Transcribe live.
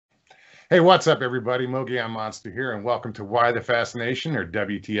Hey, what's up, everybody? Mogollon Monster here, and welcome to Why the Fascination, or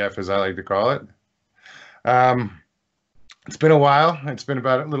WTF, as I like to call it. Um, it's been a while. It's been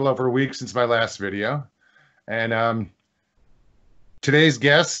about a little over a week since my last video, and today's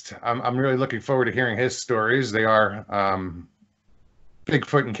guest, I'm really looking forward to hearing his stories. They are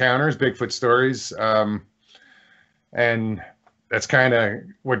Bigfoot encounters, Bigfoot stories, and that's kind of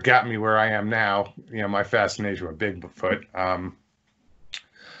what got me where I am now. You know, my fascination with Bigfoot.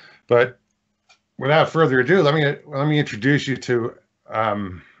 But without further ado, let me introduce you to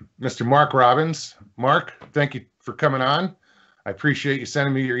Mr. Mark Robbins. Mark, thank you for coming on. I appreciate you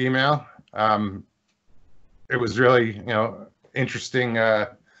sending me your email. It was really, interesting,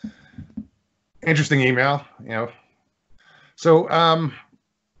 interesting email. So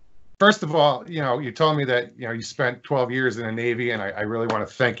first of all, you told me that you spent 12 years in the Navy, and I really want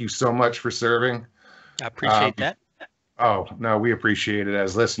to thank you so much for serving. I appreciate that. Oh no, we appreciate it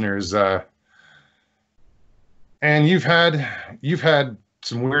as listeners. And you've had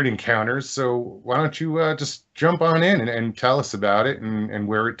some weird encounters, so why don't you just jump on in and tell us about it and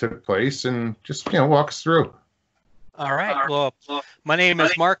where it took place, and just walk us through. All right. Well, my name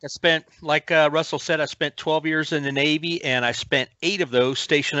is Mark. I spent, like Russell said, I spent 12 years in the Navy, and I spent 8 of those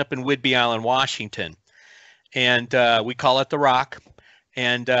stationed up in Whidbey Island, Washington, and we call it the Rock.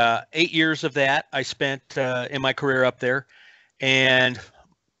 And 8 years of that I spent in my career up there, and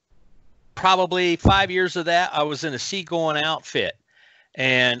probably 5 years of that I was in a seagoing outfit.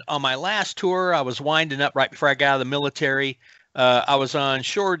 And on my last tour, I was winding up right before I got out of the military. I was on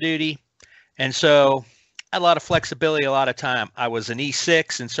shore duty, and so I had a lot of flexibility a lot of time. I was an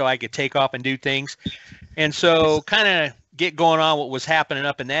E6, and so I could take off and do things. And so kind of get going on what was happening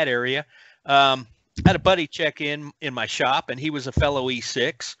up in that area. I had a buddy check in my shop, and he was a fellow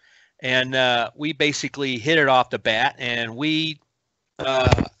E6, and we basically hit it off the bat, and we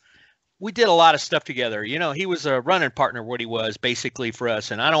did a lot of stuff together. He was a running partner, what he was basically for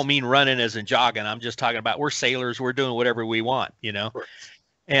us. And I don't mean running as in jogging. I'm just talking about we're sailors. We're doing whatever we want,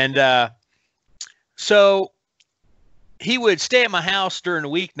 And so he would stay at my house during the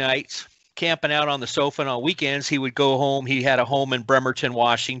weeknights, camping out on the sofa. And on weekends, he would go home. He had a home in Bremerton,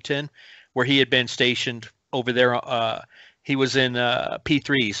 Washington, where he had been stationed over there. He was in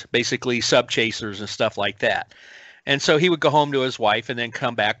P3s, basically sub chasers and stuff like that. And so he would go home to his wife and then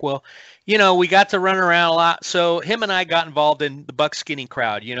come back. Well, we got to run around a lot. So him and I got involved in the buckskinning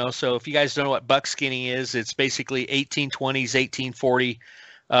crowd, So if you guys don't know what buckskinning is, it's basically 1820s, 1840,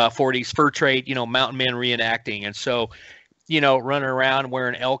 40s fur trade, mountain men reenacting. And so, running around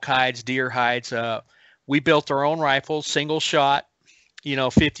wearing elk hides, deer hides. We built our own rifles, single shot,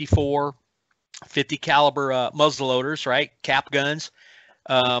 54, 50 caliber muzzle loaders, right? Cap guns.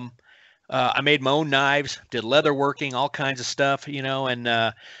 I made my own knives, did leather working, all kinds of stuff,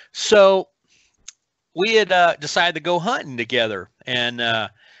 and so we had decided to go hunting together. And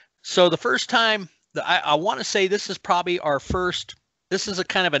so the first time, I want to say this is probably our first, this is a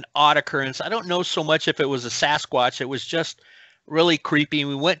kind of an odd occurrence. I don't know so much if it was a Sasquatch. It was just really creepy.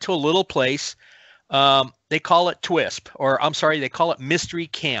 We went to a little place. They call it Twisp, or I'm sorry, they call it Mystery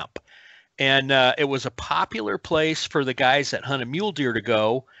Camp. And it was a popular place for the guys that hunted mule deer to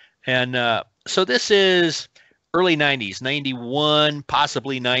go. And so this is early 90s, 91,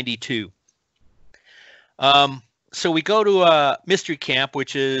 possibly 92. So we go to Mystery Camp,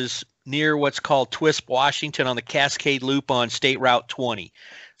 which is near what's called Twisp, Washington, on the Cascade Loop on State Route 20.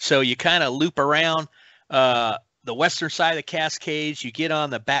 So you kind of loop around the western side of the Cascades. You get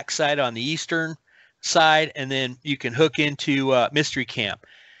on the backside on the eastern side, and then you can hook into Mystery Camp.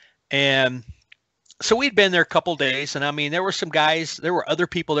 And so we'd been there a couple days, and I mean, there were some guys, there were other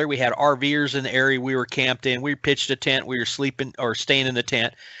people there. We had RVers in the area we were camped in. We pitched a tent. We were sleeping or staying in the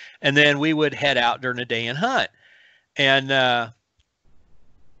tent, and then we would head out during the day and hunt. And I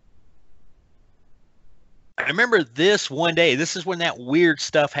remember this one day. This is when that weird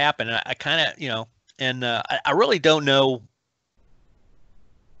stuff happened. I kind of, and I really don't know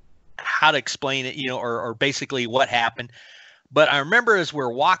how to explain it, or basically what happened. But I remember as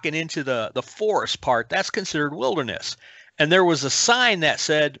we're walking into the forest part, that's considered wilderness. And there was a sign that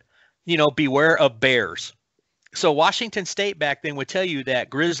said, beware of bears. So Washington State back then would tell you that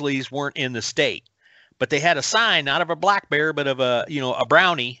grizzlies weren't in the state. But they had a sign, not of a black bear, but of a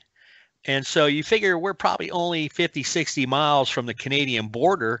brownie. And so you figure we're probably only 50, 60 miles from the Canadian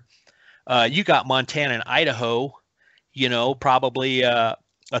border. You got Montana and Idaho, probably a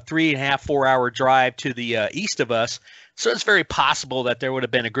 3.5, 4 hour drive to the east of us. So it's very possible that there would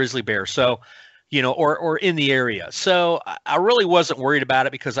have been a grizzly bear. So, or in the area. So I really wasn't worried about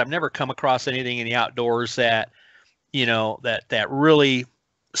it because I've never come across anything in the outdoors that, that really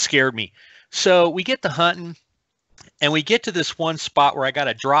scared me. So we get to hunting, and we get to this one spot where I got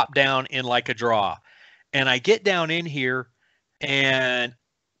to drop down in like a draw. And I get down in here, and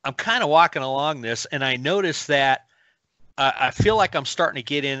I'm kind of walking along this, and I notice that I feel like I'm starting to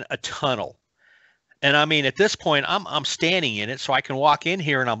get in a tunnel. And I mean, at this point, I'm standing in it, so I can walk in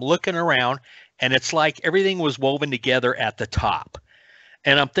here, and I'm looking around, and it's like everything was woven together at the top.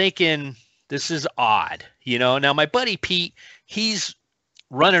 And I'm thinking, this is odd, you know. Now, my buddy Pete, he's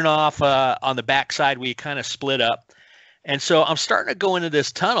running off on the backside. We kind of split up. And so I'm starting to go into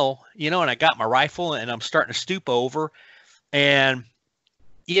this tunnel, you know, and I got my rifle, and I'm starting to stoop over. And,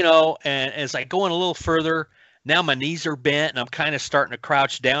 you know, and as I go in a little further, now my knees are bent, and I'm kind of starting to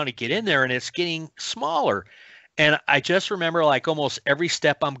crouch down to get in there, and it's getting smaller. And I just remember, like, almost every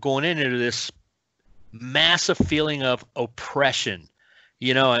step I'm going into this massive feeling of oppression.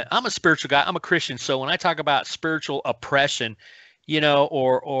 You know, and I'm a spiritual guy. I'm a Christian. So when I talk about spiritual oppression, you know,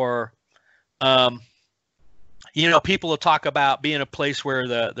 you know, people will talk about being a place where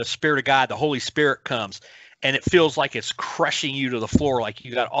the Spirit of God, the Holy Spirit comes, and it feels like it's crushing you to the floor, like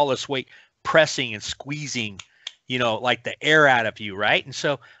you got all this weight pressing and squeezing, you know, like the air out of you, right? And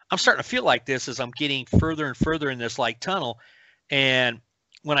so I'm starting to feel like this as I'm getting further and further in this like tunnel. And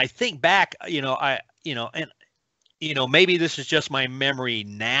when I think back, you know, maybe this is just my memory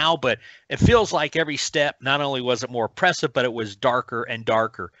now, but it feels like every step, not only was it more oppressive, but it was darker and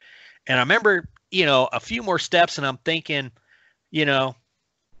darker. And I remember, you know, a few more steps, and I'm thinking, you know,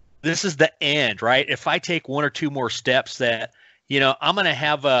 this is the end, right? If I take one or two more steps, that, you know, I'm going to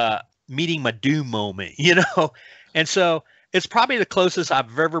have a meeting my doom moment, you know? And so it's probably the closest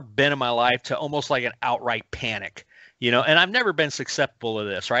I've ever been in my life to almost like an outright panic, you know? And I've never been susceptible to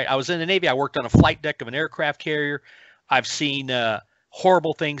this, right? I was in the Navy. I worked on a flight deck of an aircraft carrier. I've seen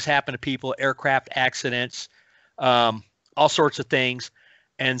horrible things happen to people, aircraft accidents, all sorts of things.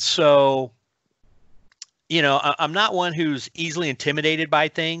 And so, you know, I'm not one who's easily intimidated by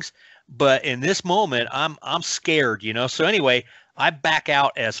things, but in this moment, I'm scared, you know? So anyway, I back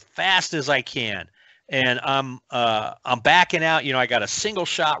out as fast as I can, and I'm backing out. You know, I got a single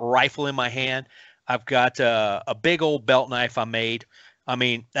shot rifle in my hand. I've got a big old belt knife I made. I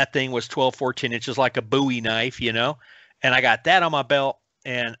mean, that thing was 12, 14 inches, like a Bowie knife, you know, and I got that on my belt,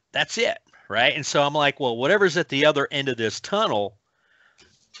 and that's it, right? And so I'm like, well, whatever's at the other end of this tunnel,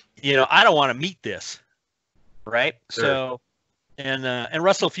 you know, I don't want to meet this, right? Sure. So, and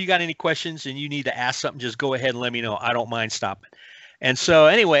Russell, if you got any questions and you need to ask something, just go ahead and let me know. I don't mind stopping. And so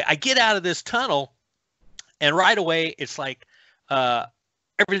anyway, I get out of this tunnel, and right away it's like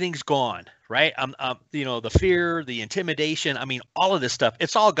everything's gone, right? I'm you know, the fear, the intimidation, I mean, all of this stuff,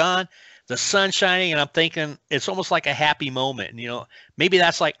 it's all gone. The sun's shining, and I'm thinking it's almost like a happy moment. And, you know, maybe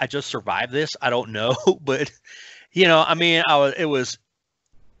that's like, I just survived this. I don't know, but, you know, I mean, it was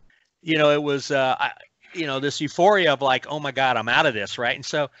this euphoria of like, oh my God, I'm out of this, right? And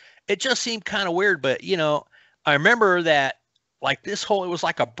so it just seemed kind of weird, but, you know, I remember that, like, it was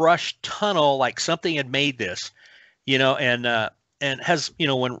like a brush tunnel, like something had made this, you know, and has, you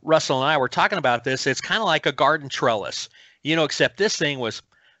know, when Russell and I were talking about this, it's kind of like a garden trellis, you know, except this thing was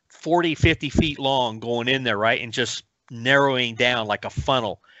 40, 50 feet long going in there, right? And just narrowing down like a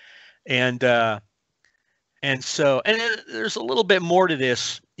funnel. And so there's a little bit more to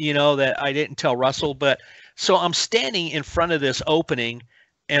this, you know, that I didn't tell Russell, but so I'm standing in front of this opening,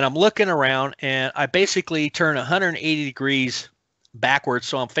 and I'm looking around, and I basically turn 180 degrees backwards.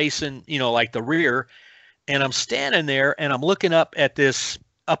 So I'm facing, you know, like the rear, and I'm standing there, and I'm looking up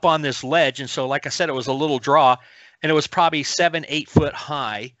on this ledge. And so, like I said, it was a little draw, and it was probably 7-8 foot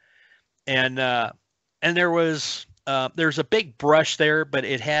high. And there's a big brush there, but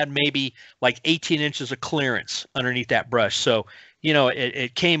it had maybe like 18 inches of clearance underneath that brush. So, you know,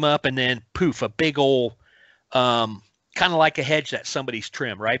 it came up, and then poof, a big old, kind of like a hedge that somebody's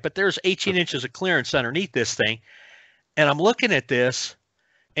trimmed, right? But there's 18 inches of clearance underneath this thing. And I'm looking at this,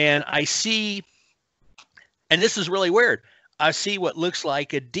 and I see, and this is really weird, I see what looks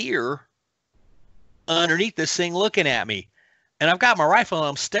like a deer underneath this thing looking at me. And I've got my rifle, and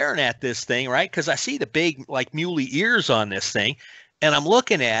I'm staring at this thing, right? Because I see the big, like, muley ears on this thing, and I'm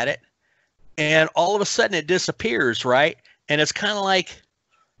looking at it, and all of a sudden it disappears, right? And it's kind of like,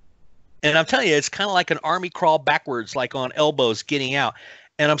 and I'm telling you, it's kind of like an army crawl backwards, like on elbows getting out.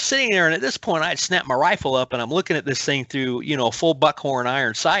 And I'm sitting there, and at this point, I'd snapped my rifle up, and I'm looking at this thing through, you know, full buckhorn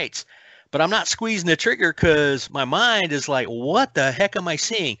iron sights. But I'm not squeezing the trigger because my mind is like, what the heck am I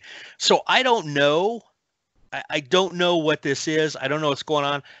seeing? So I don't know. I don't know what this is. I don't know what's going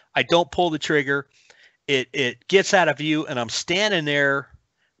on. I don't pull the trigger. It gets out of view, and I'm standing there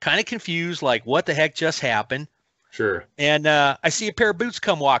kind of confused, like, what the heck just happened? Sure. And I see a pair of boots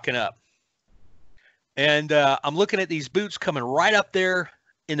come walking up. And I'm looking at these boots coming right up there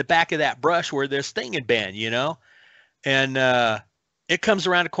in the back of that brush where this thing had been, you know. And it comes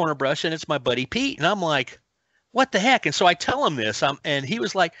around a corner brush, and it's my buddy Pete. And I'm like, what the heck? And so I tell him this, and he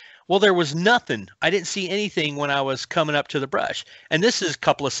was like, well, there was nothing. I didn't see anything when I was coming up to the brush. And this is a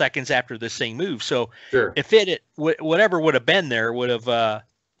couple of seconds after this thing moved. So Sure. if whatever would have been there would have,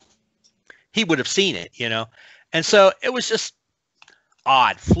 he would have seen it, you know. And so it was just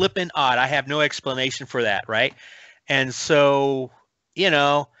odd, flipping odd. I have no explanation for that, right? And so, you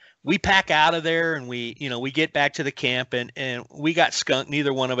know, we pack out of there, and we get back to the camp, and we got skunked.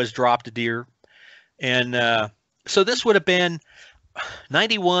 Neither one of us dropped a deer. And so this would have been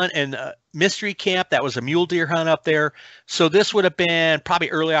 91, and mystery camp. That was a mule deer hunt up there. So this would have been probably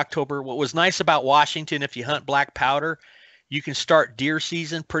early October. What was nice about Washington, if you hunt black powder, you can start deer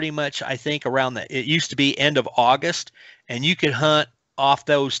season pretty much, I think, around it used to be end of August, and you could hunt off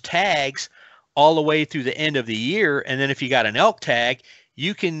those tags all the way through the end of the year. And then if you got an elk tag,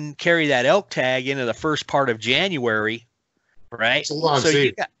 you can carry that elk tag into the first part of January, right? It's a long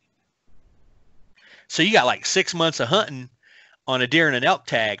season. So you got like 6 months of hunting on a deer and an elk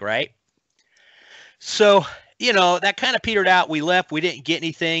tag, right? So, you know, that kind of petered out. We left, we didn't get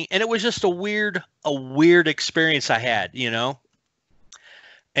anything. And it was just a weird experience I had, you know?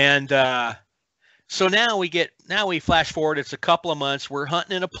 And so now we flash forward. It's a couple of months. We're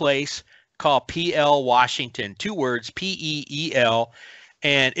hunting in a place called PL Washington, 2 words, PEEL.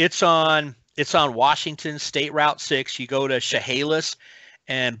 And it's on Washington State Route 6. You go to Chehalis,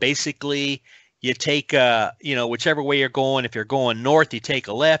 and basically you take, whichever way you're going. If you're going north, you take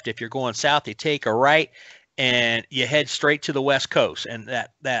a left. If you're going south, you take a right, and you head straight to the West Coast. And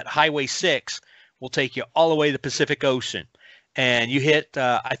that Highway 6 will take you all the way to the Pacific Ocean. And you hit,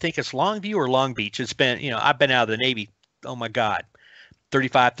 I think it's Longview or Long Beach. It's been, I've been out of the Navy, oh my God,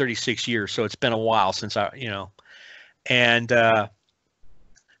 35, 36 years. So it's been a while since and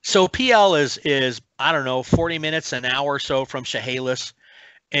so PL is, I don't know, 40 minutes, an hour or so from Chehalis.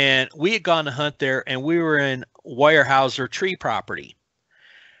 And we had gone to hunt there, and we were in Weyerhaeuser tree property.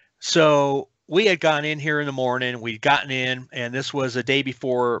 So we had gone in here in the morning. We'd gotten in, and this was a day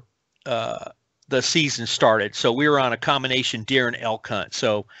before the season started. So we were on a combination deer and elk hunt.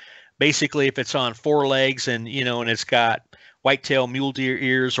 So basically, if it's on 4 legs and it's got whitetail mule deer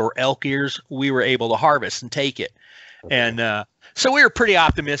ears or elk ears, we were able to harvest and take it. Okay. And so we were pretty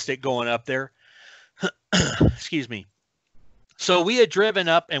optimistic going up there. Excuse me. So we had driven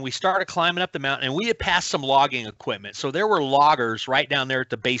up, and we started climbing up the mountain, and we had passed some logging equipment. So there were loggers right down there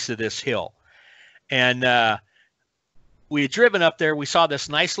at the base of this hill. And we had driven up there. We saw this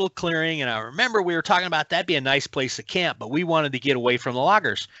nice little clearing, and I remember we were talking about that'd be a nice place to camp, but we wanted to get away from the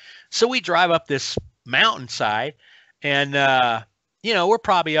loggers. So we drive up this mountainside, and we're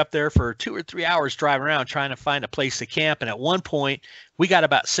probably up there for 2 or 3 hours driving around trying to find a place to camp. And at one point, we got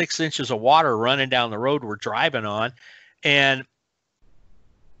about 6 inches of water running down the road we're driving on, and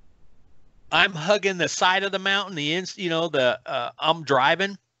I'm hugging the side of the mountain, I'm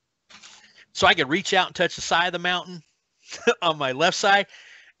driving, so I could reach out and touch the side of the mountain on my left side,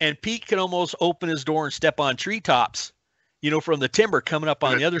 and Pete can almost open his door and step on treetops, from the timber coming up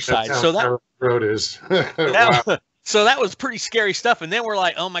on the other side. So that road is. Wow. So that was pretty scary stuff. And then we're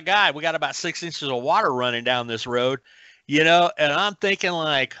like, oh my God, we got about 6 inches of water running down this road, and I'm thinking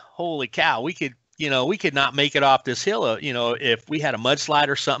like, holy cow, we could not make it off this hill, if we had a mudslide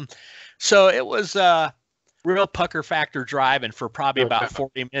or something. So it was real pucker factor driving for probably about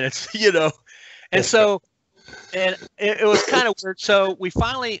 40 minutes, And so, and it was kind of weird. So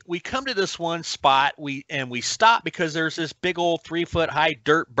we come to this one spot, we stop because there's this big old 3-foot high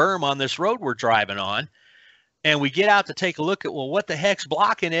dirt berm on this road we're driving on. And we get out to take a look at, well, what the heck's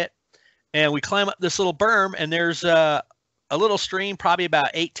blocking it? And we climb up this little berm, and there's a little stream probably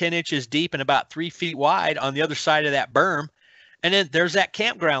about 8-10 inches deep and about 3 feet wide on the other side of that berm. And then there's that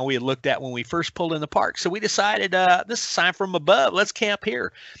campground we had looked at when we first pulled in the park. So we decided this is a sign from above. Let's camp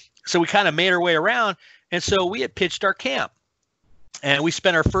here. So we kind of made our way around. And so we had pitched our camp. And we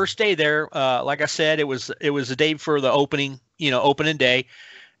spent our first day there. Like I said, it was the day before the opening day.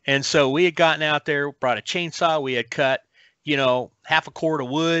 And so we had gotten out there, brought a chainsaw. We had cut, half a cord of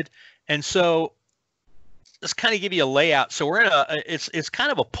wood. And so let's kind of give you a layout. So we're in it's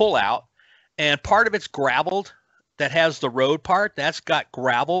kind of a pullout, and part of it's gravelled. That has the road part that's got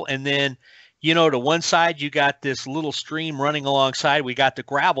gravel, and then to one side you got this little stream running alongside. We got the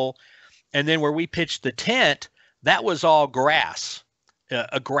gravel, and then where we pitched the tent, that was all grass,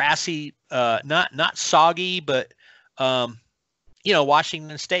 a grassy, not soggy, but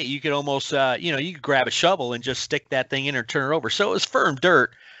Washington State, you could almost, you could grab a shovel and just stick that thing in and turn it over. So it was firm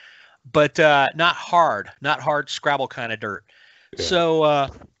dirt, but not hard Scrabble kind of dirt. Yeah. So,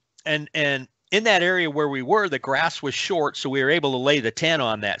 and in that area where we were, the grass was short, so we were able to lay the tent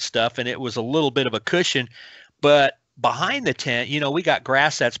on that stuff, and it was a little bit of a cushion. But behind the tent, we got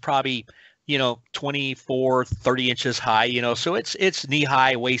grass that's probably, 24, 30 inches high, so it's knee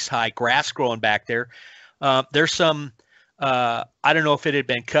high, waist high grass growing back there. There's some, I don't know if it had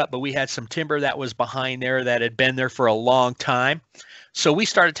been cut, but we had some timber that was behind there that had been there for a long time. So we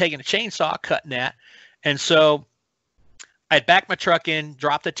started taking a chainsaw, cutting that. And so I'd back my truck in,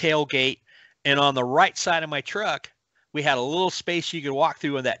 drop the tailgate, and on the right side of my truck, we had a little space you could walk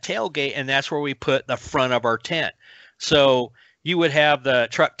through in that tailgate, and that's where we put the front of our tent. So you would have the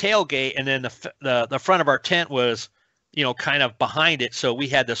truck tailgate, and then the front of our tent was, kind of behind it. So we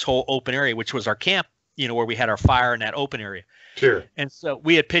had this whole open area, which was our camp, where we had our fire in that open area. Sure. And so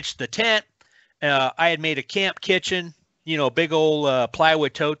we had pitched the tent. I had made a camp kitchen, a big old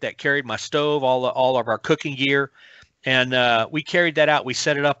plywood tote that carried my stove, all of our cooking gear. And we carried that out. We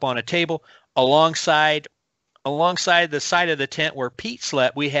set it up on a table alongside the side of the tent where Pete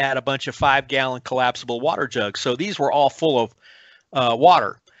slept. We had a bunch of 5-gallon collapsible water jugs. So these were all full of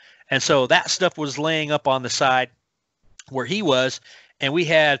water. And so that stuff was laying up on the side where he was. And we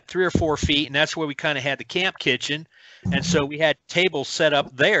had 3 or 4 feet, and that's where we kind of had the camp kitchen. And so we had tables set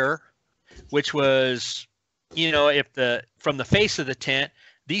up there, which was, from the face of the tent,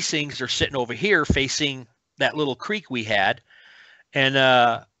 these things are sitting over here facing that little creek we had. And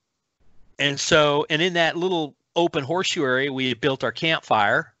in that little open horseshoe area, we had built our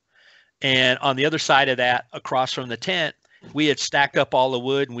campfire. And on the other side of that, across from the tent, we had stacked up all the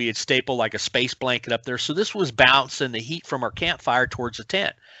wood, and we had stapled like a space blanket up there. So this was bouncing the heat from our campfire towards the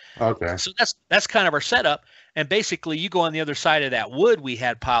tent. Okay. So that's kind of our setup. And basically, you go on the other side of that wood we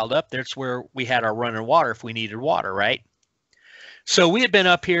had piled up. That's where we had our running water if we needed water, right? So we had been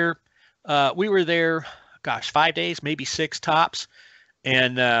up here. We were there, 5 days, maybe 6 tops.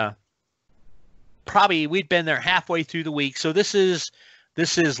 And probably we'd been there halfway through the week. So this is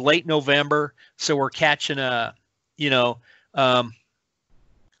late November. So we're catching on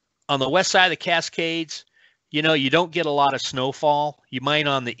the west side of the Cascades, you don't get a lot of snowfall. You might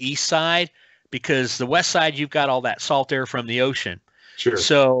on the east side, because the west side, you've got all that salt air from the ocean. Sure.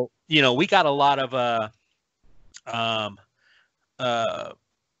 So, we got a lot of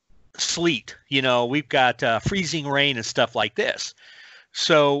sleet. We've got freezing rain and stuff like this.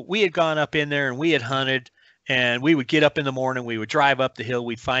 So we had gone up in there and we had hunted, and we would get up in the morning. We would drive up the hill.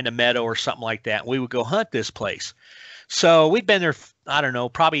 We'd find a meadow or something like that. And we would go hunt this place. So we'd been there, I don't know,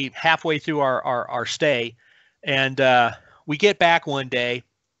 probably halfway through our stay. And we get back one day,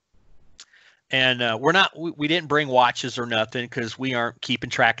 and we didn't bring watches or nothing because we aren't keeping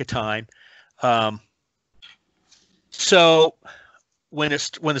track of time. So when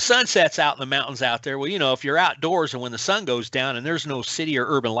the sun sets out in the mountains out there, well, if you're outdoors and when the sun goes down and there's no city or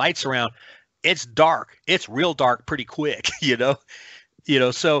urban lights around, it's dark. It's real dark pretty quick, so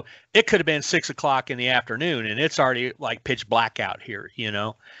it could have been 6 o'clock in the afternoon, and it's already like pitch black out here,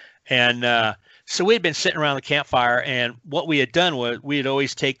 and so we had been sitting around the campfire, and what we had done was we'd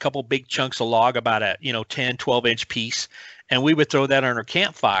always take a couple big chunks of log, about a 10, 12-inch piece, and we would throw that on our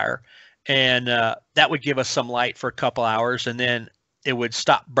campfire, and that would give us some light for a couple hours, and then it would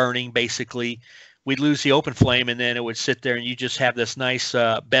stop burning. Basically, we'd lose the open flame, and then it would sit there, and you just have this nice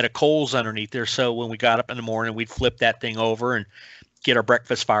bed of coals underneath there. So when we got up in the morning, we'd flip that thing over and get our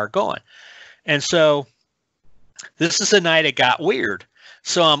breakfast fire going. And so this is the night it got weird.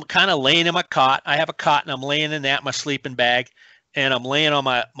 So I'm kind of laying in my cot. I have a cot, and I'm laying in that, my sleeping bag, and I'm laying on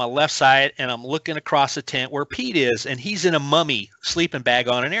my left side, and I'm looking across the tent where Pete is, and he's in a mummy sleeping bag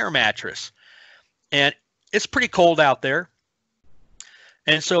on an air mattress. And it's pretty cold out there.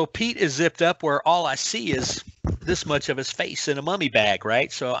 And so Pete is zipped up where all I see is this much of his face in a mummy bag,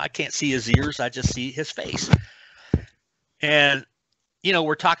 right? So I can't see his ears. I just see his face. And,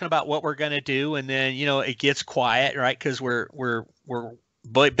 we're talking about what we're going to do. And then, it gets quiet, right? Because we're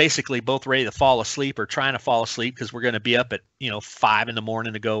basically both ready to fall asleep or trying to fall asleep because we're going to be up at, 5 in the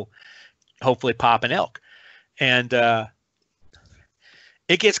morning to go hopefully pop an elk. And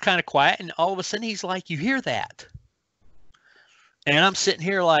it gets kind of quiet. And all of a sudden he's like, "You hear that?" And I'm sitting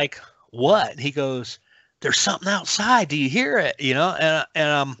here like, "What?" And he goes, "There's something outside. Do you hear it?"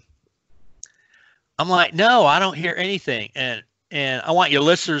 And I'm like, "No, I don't hear anything." And I want your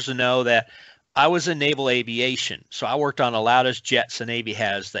listeners to know that I was in naval aviation. So I worked on the loudest jets the Navy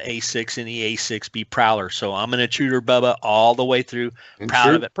has, the A6 and the A6B Prowler. So I'm an intruder, Bubba, all the way through.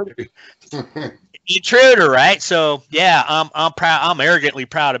 Proud of it. intruder, right? So yeah, I'm proud. I'm arrogantly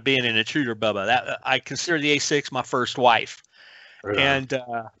proud of being an intruder, Bubba. That I consider the A6 my first wife, Right on. and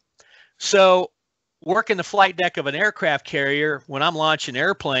so working the flight deck of an aircraft carrier when I'm launching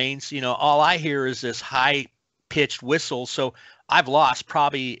airplanes, all I hear is this high pitched whistle. So I've lost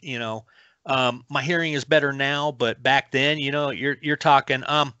probably, my hearing is better now, but back then, you're talking,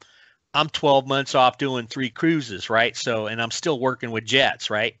 I'm 12 months off doing 3 cruises, right? So, and I'm still working with jets,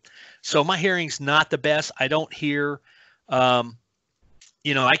 right? So my hearing's not the best. I don't hear, I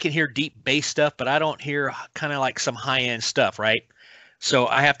can hear deep bass stuff, but I don't hear kind of like some high end stuff, right? So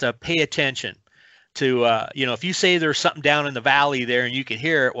I have to pay attention to, if you say there's something down in the valley there and you can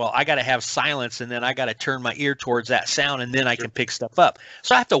hear it, well, I got to have silence, and then I got to turn my ear towards that sound, and then I can pick stuff up.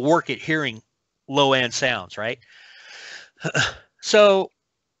 So I have to work at hearing low end sounds, right? So,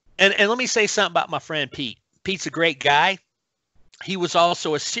 and let me say something about my friend Pete. Pete's a great guy. He was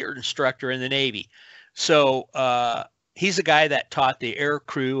also a SEER instructor in the Navy. So he's a guy that taught the air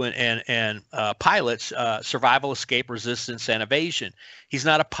crew and pilots survival, escape, resistance, and evasion. He's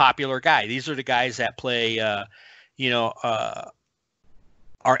not a popular guy. These are the guys that play, our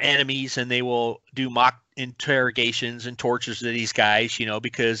enemies, and they will do mock interrogations and tortures to these guys,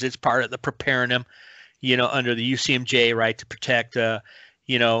 because it's part of the preparing them, under the UCMJ, right, to protect, who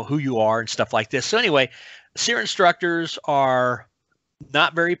you are and stuff like this. So anyway, SEER instructors are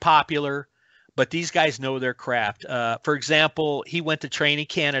not very popular, but these guys know their craft. For example, he went to train in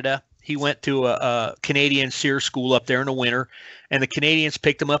Canada. He went to a Canadian SEER school up there in the winter, and the Canadians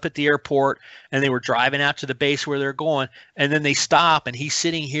picked him up at the airport, and they were driving out to the base where they're going, and then they stop, and he's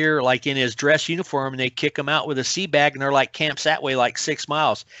sitting here like in his dress uniform, and they kick him out with a sea bag, and they're like, camps that way like 6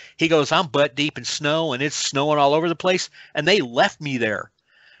 miles. He goes, I'm butt deep in snow, and it's snowing all over the place, and they left me there,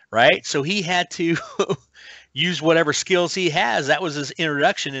 right? So he had to use whatever skills he has. That was his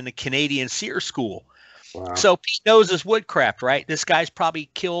introduction in the Canadian SEER school. Wow. So Pete knows his woodcraft, right? This guy's probably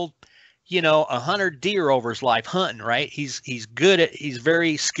killed, 100 deer over his life hunting, right? He's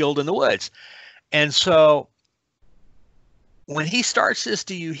very skilled in the woods. And so when he starts this,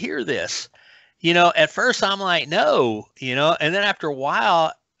 do you hear this? At first I'm like, no, and then after a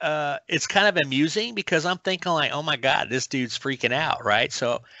while, it's kind of amusing because I'm thinking like, oh my God, this dude's freaking out, right?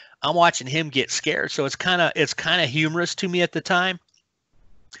 So I'm watching him get scared. So it's kind of humorous to me at the time.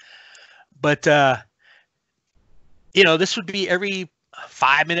 But this would be every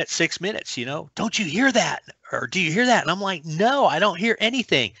 5 minutes, 6 minutes, don't you hear that? Or do you hear that? And I'm like, no, I don't hear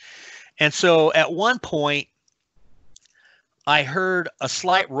anything. And so at one point I heard a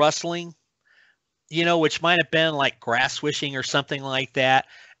slight rustling, which might have been like grass swishing or something like that.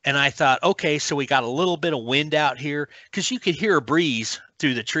 And I thought, okay, so we got a little bit of wind out here, because you could hear a breeze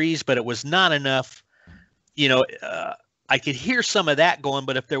through the trees, but it was not enough. I could hear some of that going,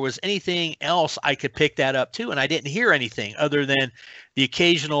 but if there was anything else, I could pick that up too. And I didn't hear anything other than the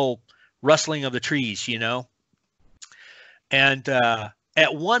occasional rustling of the trees, And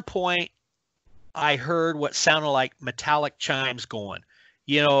at one point, I heard what sounded like metallic chimes going.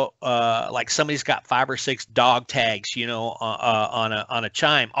 Like somebody's got 5 or 6 dog tags, on a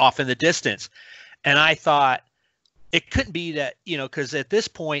chime off in the distance. And I thought it couldn't be that, because at this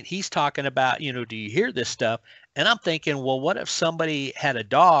point he's talking about, do you hear this stuff? And I'm thinking, well, what if somebody had a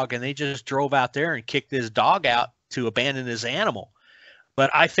dog and they just drove out there and kicked this dog out to abandon this animal?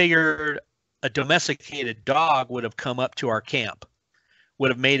 But I figured a domesticated dog would have come up to our camp, would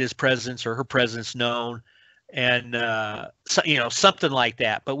have made his presence or her presence known, and something like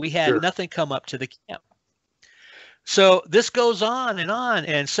that. But we had nothing come up to the camp. So this goes on,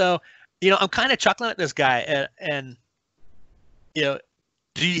 and so I'm kind of chuckling at this guy, and do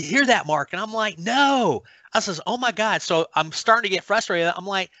you hear that, Mark? And I'm like, no. I says, oh my God. So I'm starting to get frustrated. I'm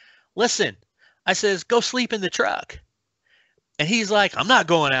like, listen, I says, go sleep in the truck. And he's like, I'm not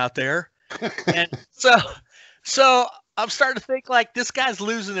going out there. And so I'm starting to think like, this guy's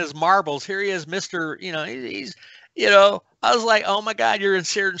losing his marbles. Here he is, Mr. He's, I was like, oh my God, you're a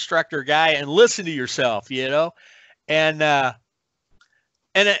SEER instructor guy, and listen to yourself, and a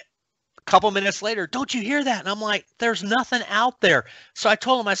couple minutes later, don't you hear that? And I'm like, there's nothing out there. So I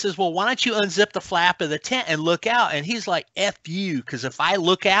told him, I says, well, why don't you unzip the flap of the tent and look out? And he's like, F you, because if I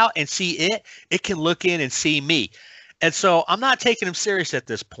look out and see it can look in and see me. And so I'm not taking him serious at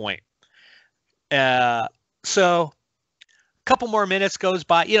this point. So a couple more minutes goes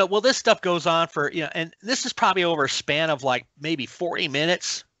by, this stuff goes on for, and this is probably over a span of like maybe 40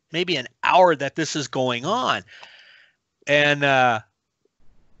 minutes, maybe an hour that this is going on. And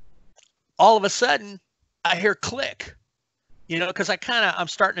all of a sudden I hear click, because I'm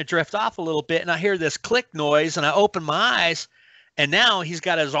starting to drift off a little bit, and I hear this click noise, and I open my eyes, And now he's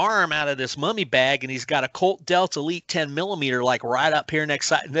got his arm out of this mummy bag, and he's got a Colt Delta Elite 10 millimeter, like right up here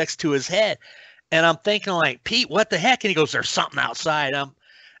next to his head. And I'm thinking, like, Pete, what the heck? And he goes, there's something outside.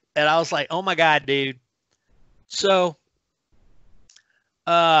 And I was like, oh my God, dude. So,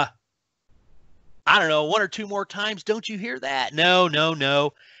 I don't know, one or two more times. Don't you hear that?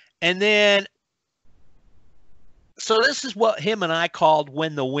 No. And then, so this is what him and I called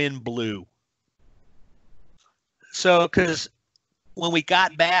when the wind blew. So, because when we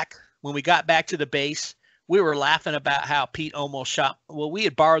got back to the base, we were laughing about how Pete almost shot. Well, we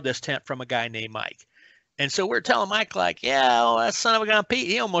had borrowed this tent from a guy named Mike. And so we're telling Mike, like, yeah, well, that son of a gun, Pete,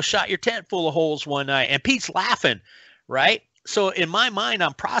 he almost shot your tent full of holes one night. And Pete's laughing, right? So in my mind,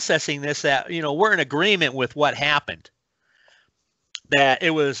 I'm processing this, that, we're in agreement with what happened, that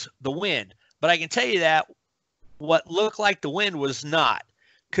it was the wind. But I can tell you that what looked like the wind was not,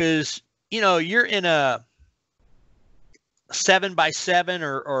 because, you're in a 7x7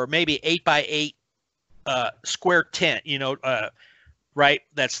 or maybe 8x8 square tent, right?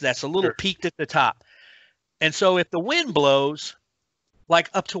 That's a little peaked at the top. And so if the wind blows like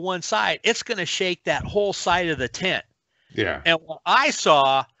up to one side, it's going to shake that whole side of the tent. Yeah. And what I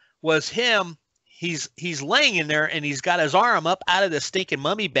saw was him, he's laying in there and he's got his arm up out of the stinking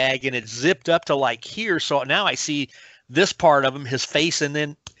mummy bag and it's zipped up to like here. So now I see this part of him, his face, and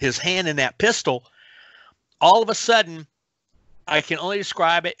then his hand in that pistol. All of a sudden, I can only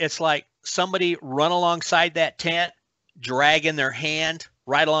describe it. It's like somebody run alongside that tent, dragging their hand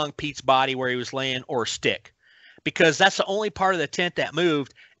right along Pete's body where he was laying, or stick, because that's the only part of the tent that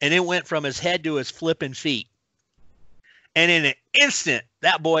moved. And it went from his head to his flipping feet. And in an instant,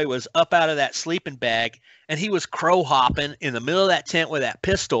 that boy was up out of that sleeping bag and he was crow hopping in the middle of that tent with that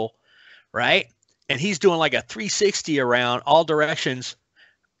pistol, right? And he's doing like a 360 around all directions.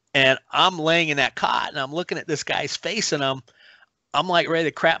 And I'm laying in that cot and I'm looking at this guy's face and I'm like ready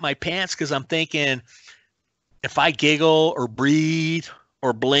to crap my pants, because I'm thinking, if I giggle or breathe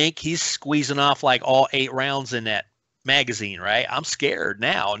or blink, he's squeezing off like all 8 rounds in that magazine, right? I'm scared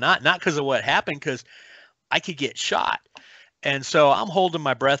now, not because of what happened, because I could get shot. And so I'm holding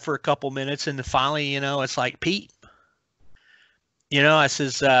my breath for a couple minutes, and finally, it's like, Pete, I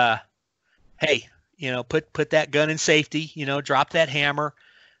says, hey, put that gun in safety, drop that hammer,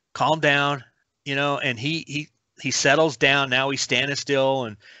 calm down, and he settles down. Now he's standing still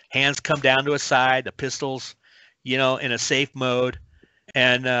and hands come down to his side, the pistols, in a safe mode.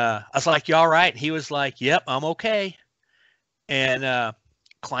 And I was like, you all right? And he was like, yep, I'm okay. And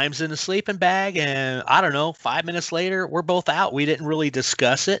climbs in the sleeping bag, and I don't know, 5 minutes later, we're both out. We didn't really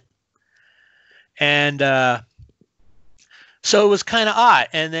discuss it. And so it was kind of odd.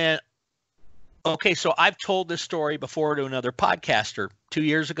 And then, okay, so I've told this story before to another podcaster 2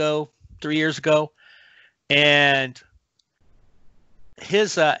 years ago, 3 years ago. And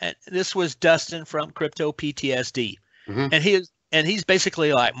his this was Dustin from Crypto PTSD. Mm-hmm. And he's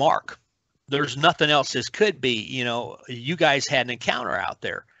basically like, Mark, there's nothing else this could be. You guys had an encounter out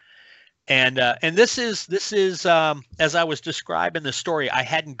there. And this is as I was describing the story, I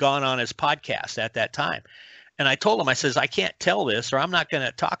hadn't gone on his podcast at that time. And I told him, I says, I can't tell this, or I'm not going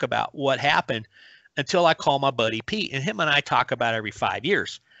to talk about what happened until I call my buddy Pete. And him and I talk about every 5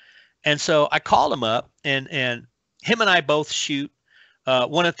 years. And so I called him up, and him and I both shoot.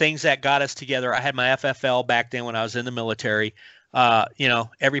 One of the things that got us together, I had my FFL back then when I was in the military.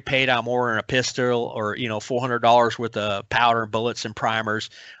 Every paid I'm ordering a pistol or, $400 worth of powder, bullets, and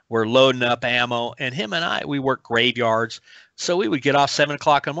primers. We're loading up ammo. And him and I, we work graveyards. So we would get off 7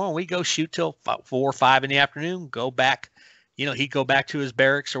 o'clock in the morning. We'd go shoot till 4 or 5 in the afternoon, go back. He'd go back to his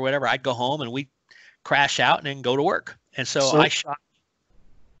barracks or whatever. I'd go home and we'd crash out and then go to work. And so I shot.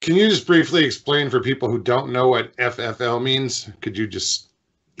 Can you just briefly explain for people who don't know what FFL means? Could you just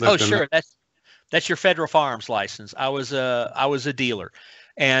let them sure. know? That's your federal firearms license. I was a dealer,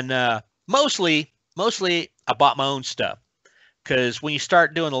 and mostly I bought my own stuff, because when you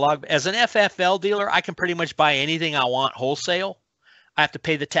start doing the log as an FFL dealer, I can pretty much buy anything I want wholesale. I have to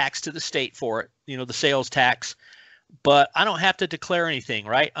pay the tax to the state for it, the sales tax, but I don't have to declare anything,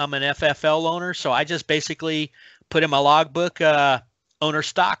 right? I'm an FFL owner, so I just basically put in my logbook owner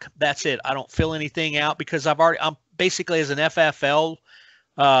stock. That's it. I don't fill anything out, because I'm basically, as an FFL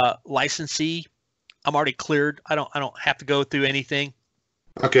licensee, I'm already cleared. I don't have to go through anything.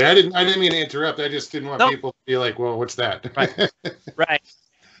 Okay, I didn't mean to interrupt. I just didn't want people to be like, well, what's that? Right.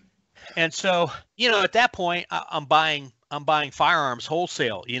 And so, at that point, I'm buying firearms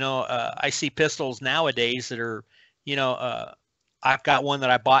wholesale. I see pistols nowadays that are, I've got one that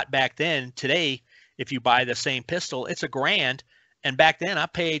I bought back then. Today, if you buy the same pistol, it's $1,000, And back then I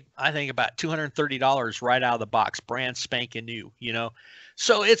paid, I think, about $230 right out of the box, brand spanking new,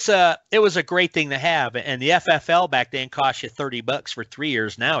 So it was a great thing to have. And the FFL back then cost you $30 for 3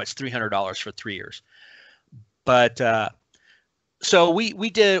 years. Now it's $300 for 3 years. But so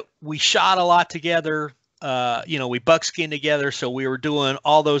we shot a lot together. We buckskinned together. So we were doing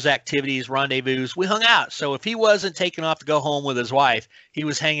all those activities, rendezvous. We hung out. So if he wasn't taking off to go home with his wife, he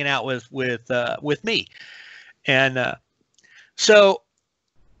was hanging out with me. And so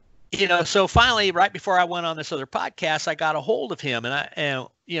finally, right before I went on this other podcast, I got a hold of him, and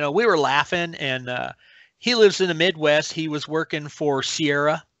we were laughing. And he lives in the Midwest. He was working for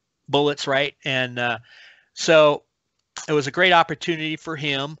Sierra Bullets, right? And so it was a great opportunity for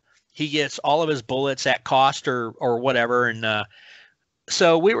him. He gets all of his bullets at cost or whatever. And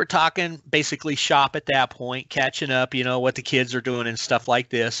so we were talking basically shop at that point, catching up, what the kids are doing and stuff like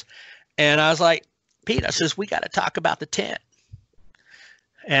this. And I was like, Pete, I says, we got to talk about the tent.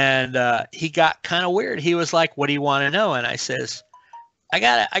 And he got kind of weird. He was like, what do you want to know? And I says, I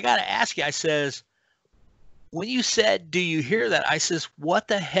gotta ask you. I says, when you said, do you hear that? I says, what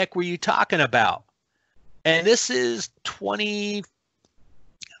the heck were you talking about? And this is 20,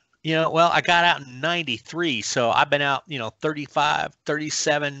 I got out in 93. So I've been out, 35,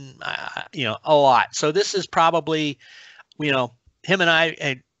 37, a lot. So this is probably, him and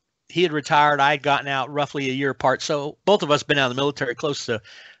I, he had retired. I had gotten out roughly a year apart. So both of us been out of the military close to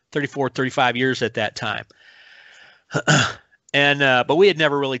 34, 35 years at that time. And, but we had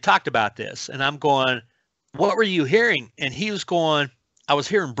never really talked about this. And I'm going, what were you hearing? And he was going, I was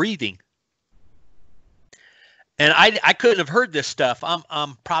hearing breathing. And I couldn't have heard this stuff.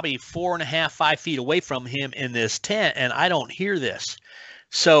 I'm probably 4.5, 5 feet away from him in this tent, and I don't hear this.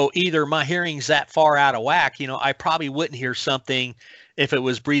 So either my hearing's that far out of whack, I probably wouldn't hear something if it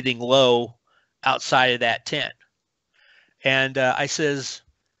was breathing low outside of that tent. And I says,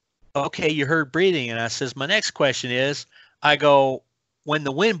 okay, you heard breathing. And I says, my next question is, I go, when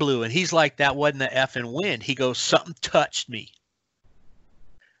the wind blew, and he's like, that wasn't the effing wind. He goes, something touched me.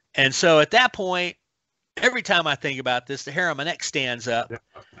 And so at that point, every time I think about this, the hair on my neck stands up.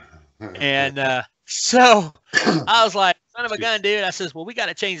 And so I was like, son of a gun, dude. I says, well, we got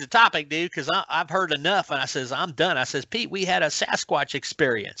to change the topic, dude, because I've heard enough. And I says, I'm done. I says, Pete, we had a Sasquatch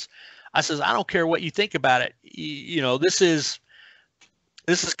experience. I says, I don't care what you think about it. This is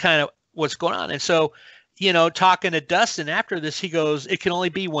kind of what's going on. And so, talking to Dustin after this, he goes, it can only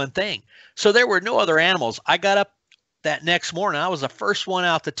be one thing. So there were no other animals. I got up that next morning. I was the first one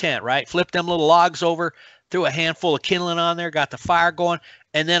out the tent, right? Flipped them little logs over, threw a handful of kindling on there, got the fire going.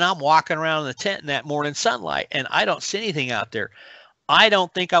 And then I'm walking around in the tent in that morning sunlight, and I don't see anything out there. I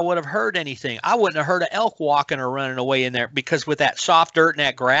don't think I would have heard anything. I wouldn't have heard an elk walking or running away in there, because with that soft dirt and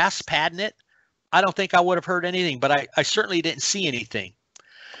that grass padding it, I don't think I would have heard anything, but I certainly didn't see anything.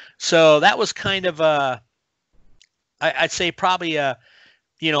 So that was kind of I'd say probably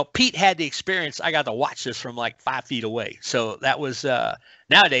Pete had the experience. I got to watch this from like 5 feet away. So that was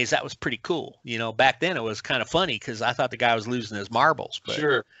nowadays that was pretty cool. Back then it was kind of funny because I thought the guy was losing his marbles. But,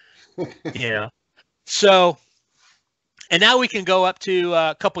 sure. So, and now we can go up to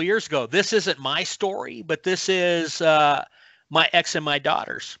a couple years ago. This isn't my story, but this is my ex and my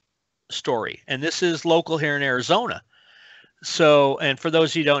daughter's story. And this is local here in Arizona. So, and for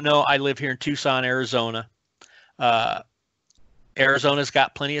those of you who don't know, I live here in Tucson, Arizona. Arizona's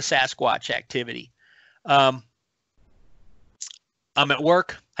got plenty of Sasquatch activity. I'm at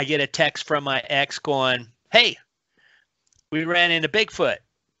work. I get a text from my ex going, hey, we ran into Bigfoot.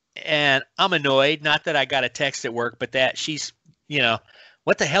 And I'm annoyed. Not that I got a text at work, but that she's,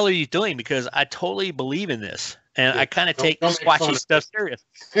 what the hell are you doing? Because I totally believe in this. And I kind of take Squatchy stuff serious.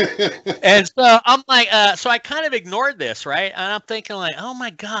 And so I'm like, so I kind of ignored this, right? And I'm thinking like, oh my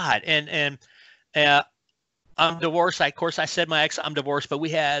God. And I'm divorced. Of course, I said my ex, I'm divorced, but we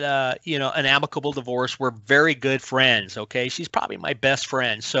had, an amicable divorce. We're very good friends. Okay. She's probably my best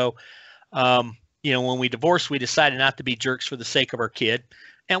friend. So, when we divorced, we decided not to be jerks for the sake of our kid.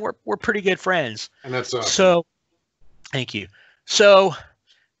 And we're pretty good friends. And that's awesome. So thank you. So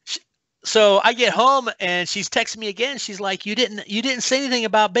I get home and she's texting me again. She's like, you didn't say anything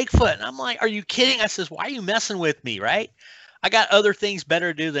about Bigfoot. And I'm like, are you kidding? I says, why are you messing with me? Right. I got other things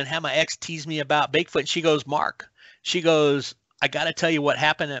better to do than have my ex tease me about Bigfoot. And she goes, Mark, I got to tell you what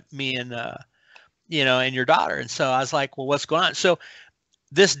happened to me and, and your daughter. And so I was like, well, what's going on? So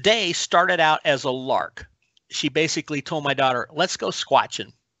this day started out as a lark. She basically told my daughter, let's go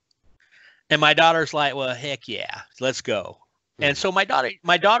squatching. And my daughter's like, well, heck yeah, let's go. And so my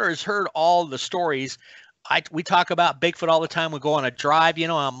daughter has heard all the stories. We talk about Bigfoot all the time. We go on a drive,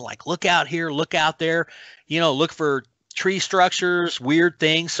 I'm like, look out here, look out there, look for tree structures, weird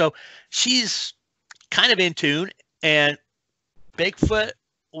things. So she's kind of in tune, and Bigfoot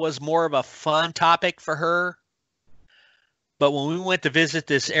was more of a fun topic for her. But when we went to visit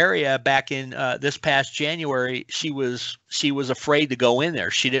this area back in this past January, she was afraid to go in there.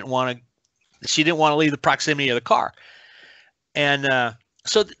 She didn't want to leave the proximity of the car. And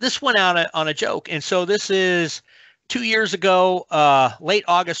so this went out on a joke. And so this is 2 years ago, late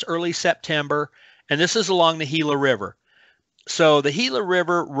August, early September, and this is along the Gila River. So the Gila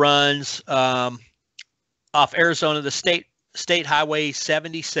River runs off Arizona, the state highway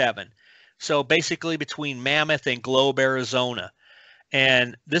 77. So basically between Mammoth and Globe, Arizona.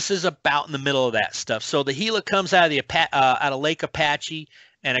 And this is about in the middle of that stuff. So the Gila comes out of Lake Apache,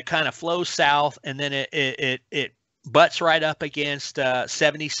 and it kind of flows south, and then it butts right up against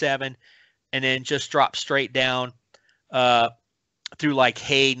 77, and then just drops straight down through like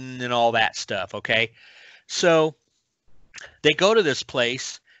Hayden and all that stuff. Okay. So they go to this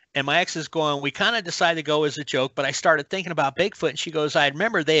place, and my ex is going, we kind of decided to go as a joke, but I started thinking about Bigfoot, and she goes, I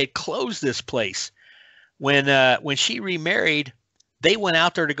remember they had closed this place when she remarried. They went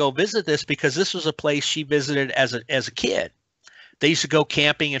out there to go visit this because this was a place she visited as a kid. They used to go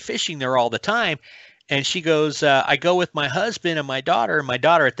camping and fishing there all the time. And she goes, I go with my husband and my daughter. And my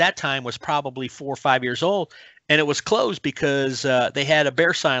daughter at that time was probably 4 or 5 years old. And it was closed because they had a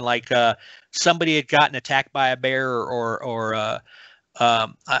bear sign, like somebody had gotten attacked by a bear, or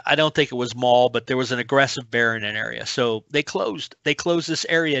I don't think it was Maul, but there was an aggressive bear in an area. So they closed this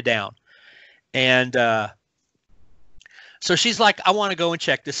area down. And so she's like, I want to go and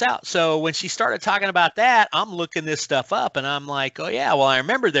check this out. So when she started talking about that, I'm looking this stuff up, and I'm like, oh yeah, well, I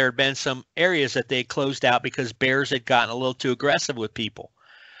remember there had been some areas that they closed out because bears had gotten a little too aggressive with people.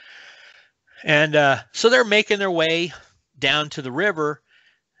 And so they're making their way down to the river,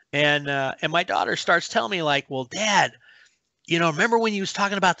 and my daughter starts telling me, like, well, Dad, remember when you was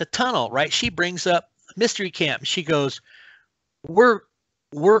talking about the tunnel, right? She brings up Mystery Camp. She goes, we're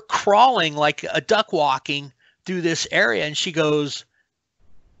crawling like a duck walking through this area. And she goes,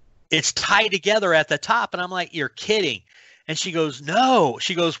 it's tied together at the top. And I'm like, you're kidding. And she goes, no.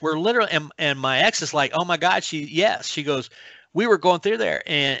 She goes, we're literally, and my ex is like, oh my God. Yes. She goes, we were going through there.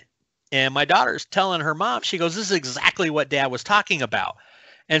 And my daughter's telling her mom, she goes, this is exactly what Dad was talking about.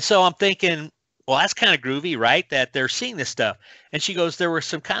 And so I'm thinking, well, that's kind of groovy, right? That they're seeing this stuff. And she goes, there were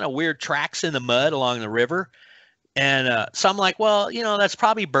some kind of weird tracks in the mud along the river. And so I'm like, well, that's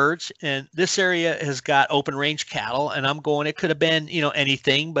probably birds. And this area has got open range cattle. And I'm going, it could have been,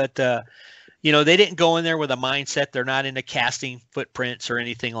 anything. But, they didn't go in there with a mindset. They're not into casting footprints or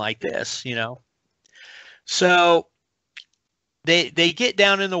anything like this, So they get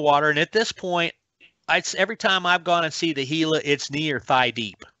down in the water. And at this point, every time I've gone and see the Gila, it's knee or thigh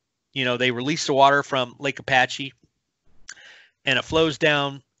deep. They release the water from Lake Apache, and it flows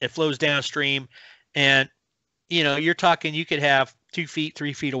downstream. And you're talking, you could have 2 feet,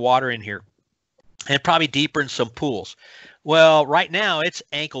 3 feet of water in here, and probably deeper in some pools. Well, right now it's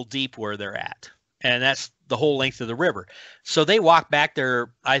ankle deep where they're at, and that's the whole length of the river. So they walk back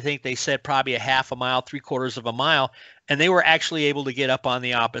there, I think they said probably a half a mile, 3/4 of a mile, and they were actually able to get up on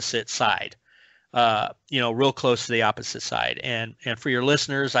the opposite side, real close to the opposite side. And for your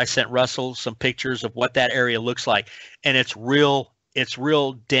listeners, I sent Russell some pictures of what that area looks like, and it's real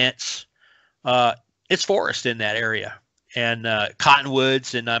dense. It's forest in that area, and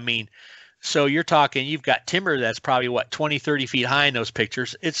cottonwoods. And I mean, so you're talking, you've got timber that's probably 20, 30 feet high in those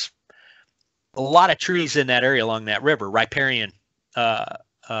pictures. It's a lot of trees in that area along that river, riparian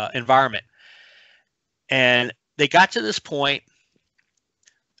environment. And they got to this point,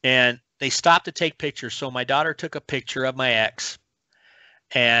 and they stopped to take pictures. So my daughter took a picture of my ex,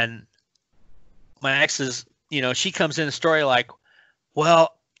 and my ex is, she comes in the story like,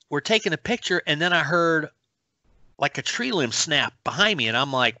 well, we're taking a picture, and then I heard like a tree limb snap behind me. And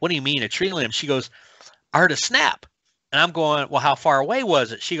I'm like, what do you mean a tree limb? She goes, I heard a snap. And I'm going, well, how far away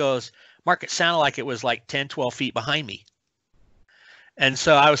was it? She goes, Mark, it sounded like it was like 10, 12 feet behind me. And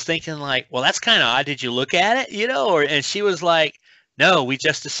so I was thinking like, well, that's kind of odd. Did you look at it? And she was like, no, we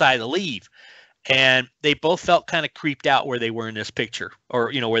just decided to leave. And they both felt kind of creeped out where they were in this picture,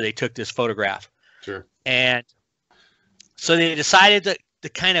 or, where they took this photograph. Sure. And so they decided to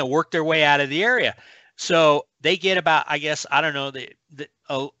kind of work their way out of the area. So they get about, I guess, I don't know,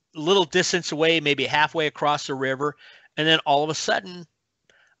 a little distance away, maybe halfway across the river. And then all of a sudden,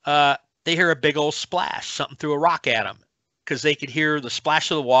 they hear a big old splash. Something threw a rock at them, because they could hear the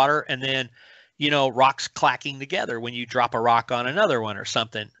splash of the water, and then, rocks clacking together when you drop a rock on another one or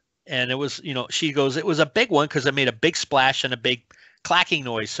something. And it was, she goes, it was a big one because it made a big splash and a big clacking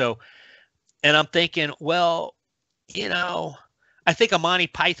noise. So, and I'm thinking, well, you know, I think of Monty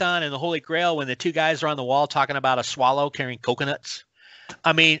Python and the Holy Grail when the two guys are on the wall talking about a swallow carrying coconuts.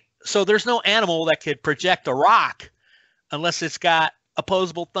 I mean, so there's no animal that could project a rock unless it's got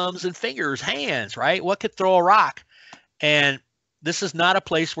opposable thumbs and fingers, hands, right? What could throw a rock? And this is not a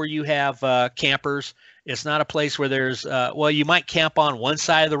place where you have campers. It's not a place where there's, well, you might camp on one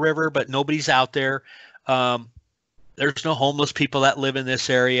side of the river, but nobody's out there. There's no homeless people that live in this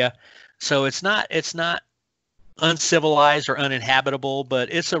area. So it's not uncivilized or uninhabitable,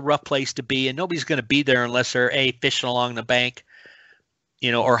 but it's a rough place to be. And nobody's going to be there unless they're fishing along the bank,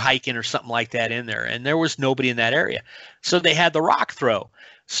 or hiking or something like that in there. And there was nobody in that area. So they had the rock throw.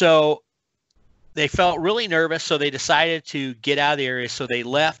 So they felt really nervous. So they decided to get out of the area. So they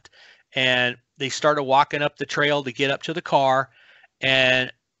left and they started walking up the trail to get up to the car.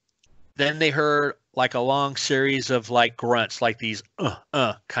 And then they heard like a long series of like grunts, like these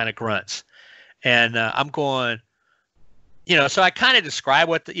kind of grunts. And I'm going, so I kind of described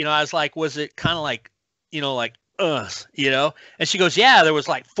what, I was like, was it kind of like, like, and she goes, yeah, there was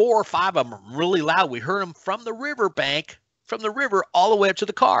like 4 or 5 of them really loud. We heard them from the river all the way up to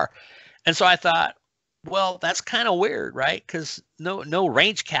the car. And so I thought, well, that's kind of weird, right? Because no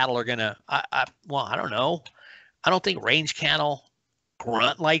range cattle are gonna. I don't know. I don't think range cattle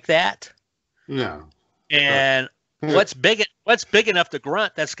grunt like that. No. And what's big enough to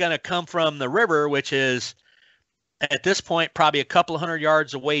grunt that's gonna come from the river, which is at this point probably a couple of 100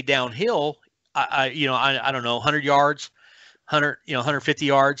 yards away downhill. I don't know, 100 yards, 150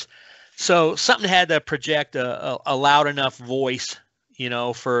 yards. So something had to project a loud enough voice,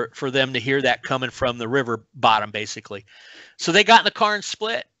 for them to hear that coming from the river bottom, basically. So they got in the car and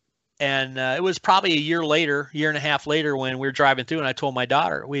split. And it was probably a year and a half later when we were driving through, and I told my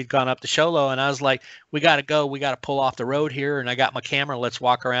daughter, we had gone up to Show Low, and I was like, we got to go. We got to pull off the road here. And I got my camera. Let's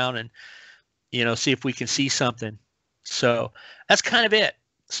walk around and, see if we can see something. So that's kind of it.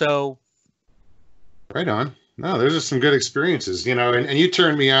 So. Right on. No, those are some good experiences, and you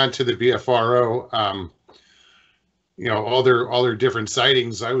turned me on to the BFRO, all their different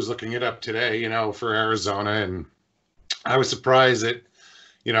sightings. I was looking it up today, for Arizona, and I was surprised that,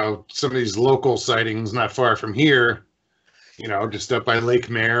 some of these local sightings not far from here, just up by Lake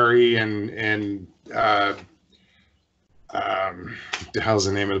Mary and what the hell's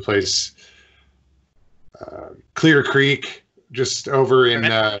the name of the place? Clear Creek, just over in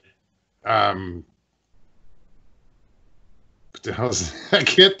the hell's, I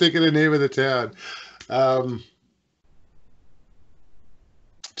can't think of the name of the town.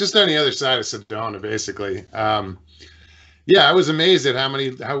 Just on the other side of Sedona, basically. Yeah, I was amazed at how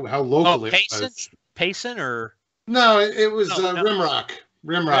local it was. Payson or no, it was Rimrock.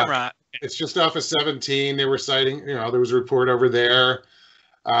 Rimrock. It's just off of 17. They were sighting. There was a report over there,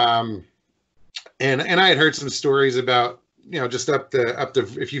 and I had heard some stories about just up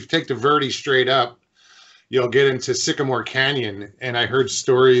the if you take the Verde straight up, you'll get into Sycamore Canyon, and I heard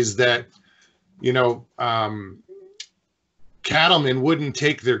stories that, cattlemen wouldn't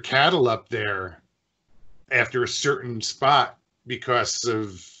take their cattle up there after a certain spot because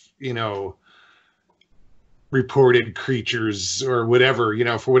of, reported creatures or whatever,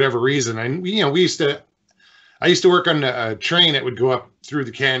 for whatever reason. And, I used to work on a train that would go up through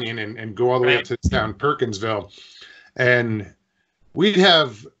the canyon and go all the way up to this town, Perkinsville. And we'd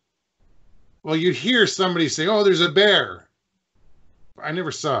have, you'd hear somebody say, oh, there's a bear. I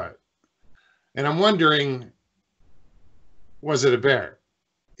never saw it. And I'm wondering, was it a bear?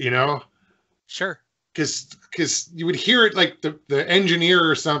 Sure. Because you would hear it like the engineer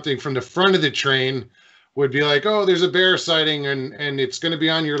or something from the front of the train would be like, oh, there's a bear sighting and it's going to be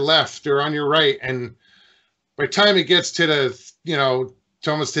on your left or on your right. And by the time it gets to to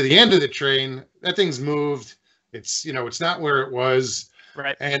almost to the end of the train, that thing's moved. It's, it's not where it was.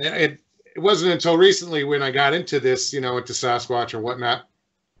 Right. And it wasn't until recently when I got into this, into Sasquatch or whatnot,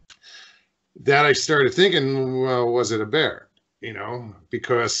 that I started thinking, well, was it a bear?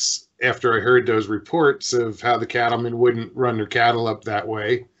 Because after I heard those reports of how the cattlemen wouldn't run their cattle up that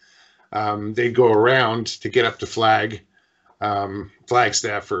way, they'd go around to get up to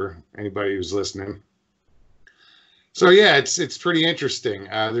Flagstaff for anybody who's listening. So yeah, it's pretty interesting.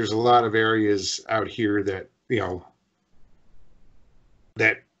 There's a lot of areas out here that,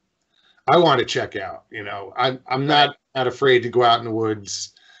 that I want to check out. I'm not afraid to go out in the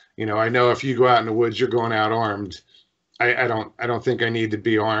woods. I know if you go out in the woods, you're going out armed. I don't think I need to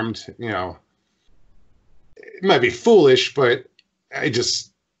be armed. It might be foolish, but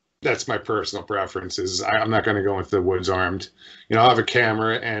that's my personal preferences. I'm not going to go into the woods armed. I'll have a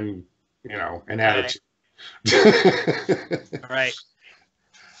camera and, an attitude. Right.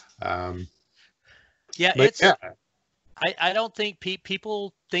 Yeah, I don't think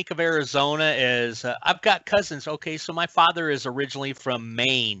people think of Arizona as I've got cousins. Okay, so my father is originally from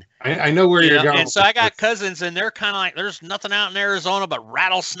Maine. I know where you're going. And so I got cousins, and they're kind of like, there's nothing out in Arizona but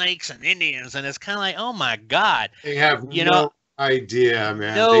rattlesnakes and Indians, and it's kind of like, oh my God, they have no idea,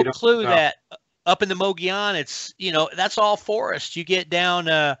 man. No they don't clue know. that up in the Mogollon, it's that's all forest. You get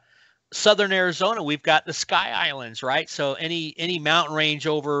down southern Arizona, we've got the Sky Islands, right? So any mountain range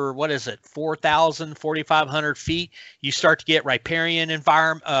over, what is it, 4,000, 4,500 feet, you start to get riparian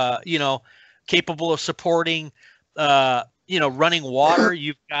environment, capable of supporting, running water.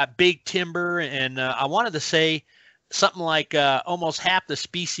 You've got big timber, and I wanted to say something like almost half the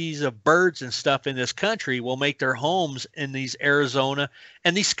species of birds and stuff in this country will make their homes in these Arizona.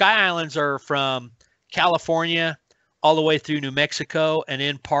 And these Sky Islands are from California all the way through New Mexico, and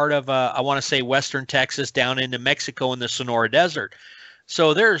in part of, I want to say, western Texas down into Mexico in the Sonora Desert.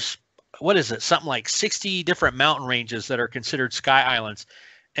 So there's, what is it, something like 60 different mountain ranges that are considered Sky Islands.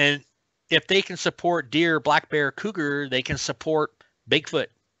 And if they can support deer, black bear, cougar, they can support Bigfoot.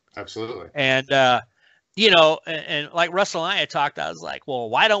 Absolutely. And, and like Russell and I had talked, I was like, well,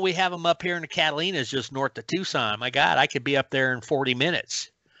 why don't we have them up here in the Catalinas just north of Tucson? My God, I could be up there in 40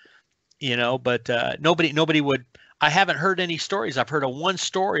 minutes, but nobody would. I haven't heard any stories. I've heard one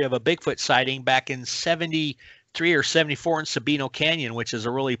story of a Bigfoot sighting back in 73 or 74 in Sabino Canyon, which is a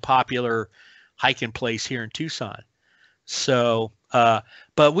really popular hiking place here in Tucson. So,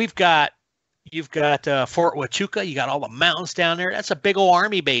 but you've got Fort Huachuca. You got all the mountains down there. That's a big old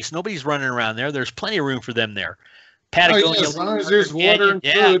army base. Nobody's running around there. There's plenty of room for them there. Patagonia. As long as there's water and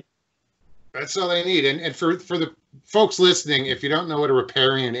food, that's all they need. And for the folks listening, if you don't know what a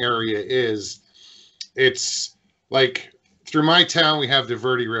riparian area is, it's like through my town, we have the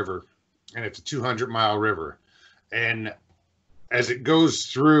Verde River, and it's a 200-mile river. And as it goes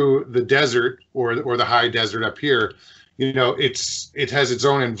through the desert or the high desert up here, it has its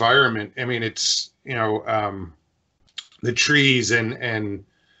own environment. I mean, it's, the trees and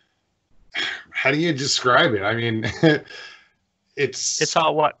how do you describe it? I mean, it's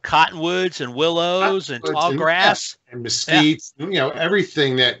all what, cottonwoods and willows and tall grass and mesquites,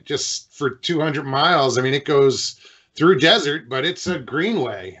 everything that just for 200 miles. I mean, it goes through desert, but it's a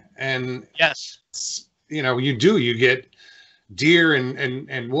greenway. And yes, you get deer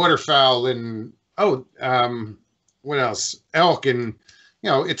and waterfowl and what else? Elk, and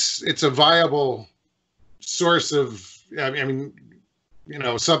it's a viable source of. I mean,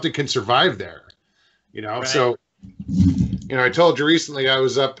 something can survive there. Right. So I told you recently I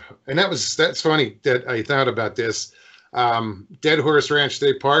was up, and that's funny that I thought about this. Dead Horse Ranch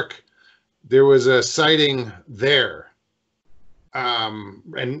State Park. There was a sighting there,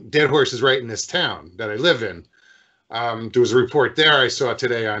 and Dead Horse is right in this town that I live in. There was a report there I saw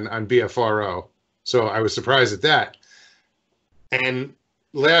today on BFRO. So I was surprised at that. And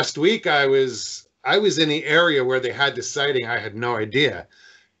last week I was in the area where they had the sighting. I had no idea.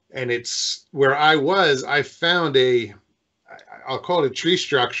 And it's where I found I'll call it a tree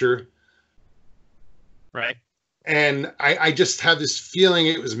structure. Right. And I just had this feeling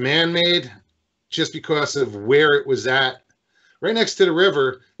it was man-made just because of where it was at. Right next to the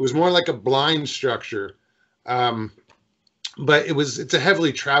river, it was more like a blind structure. But it's a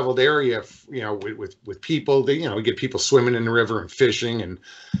heavily traveled area, with people. We get people swimming in the river and fishing, and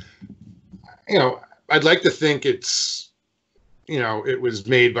I'd like to think it's, it was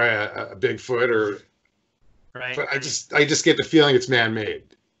made by a Bigfoot or, right. But I just get the feeling it's man-made,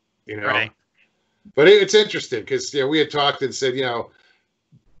 Right. But it's interesting because we had talked and said,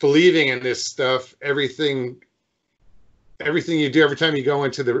 believing in this stuff, everything you do every time you go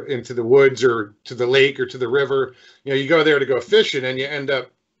into the woods or to the lake or to the river, you go there to go fishing and you end up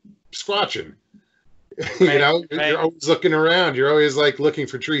squatching. Right. You're always looking around. You're always like looking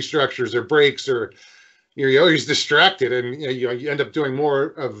for tree structures or breaks, or you're always distracted, and you end up doing more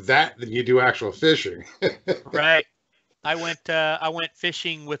of that than you do actual fishing. Right. I went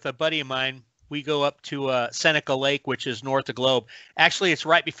fishing with a buddy of mine. We go up to Seneca Lake, which is north of Globe. Actually, it's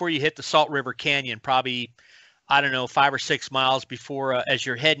right before you hit the Salt River Canyon, probably, I don't know, 5 or 6 miles before, as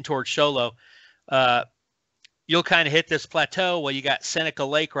you're heading towards Sholo, you'll kind of hit this plateau. Well, you got Seneca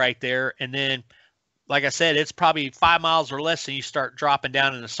Lake right there. And then, like I said, it's probably 5 miles or less, and you start dropping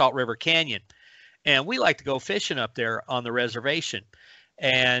down in the Salt River Canyon. And we like to go fishing up there on the reservation.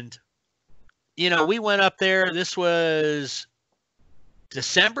 And, we went up there. This was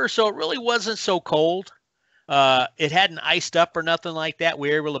December, so it really wasn't so cold. It hadn't iced up or nothing like that. We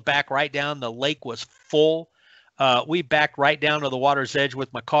were able to back right down. The lake was full. We backed right down to the water's edge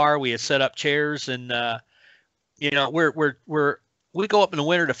with my car. We had set up chairs, and we go up in the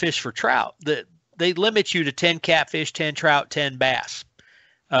winter to fish for trout. they limit you to 10 catfish, 10 trout, 10 bass.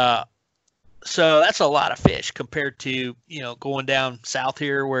 So that's a lot of fish compared to, going down south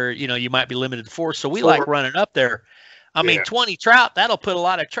here where, you might be limited to 4. So we like running up there. I mean, 20 trout, that'll put a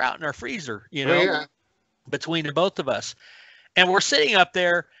lot of trout in our freezer, between the both of us. And we're sitting up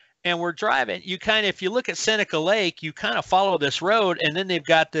there and we're driving. If you look at Seneca Lake, you kind of follow this road, and then they've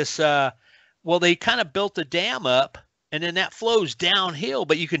got this, they kind of built a dam up, and then that flows downhill,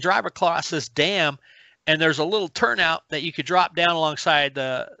 but you can drive across this dam, and there's a little turnout that you could drop down alongside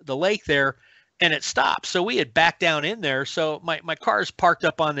the lake there, and it stops. So we had backed down in there. So my car is parked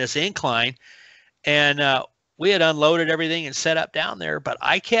up on this incline, and we had unloaded everything and set up down there, but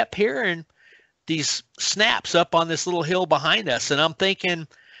I kept hearing these snaps up on this little hill behind us. And I'm thinking,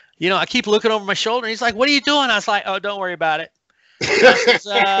 I keep looking over my shoulder, and he's like, "What are you doing?" I was like, "Oh, don't worry about it." I says,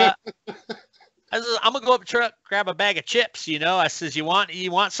 "I'm gonna go up the truck, grab a bag of chips." I says, you want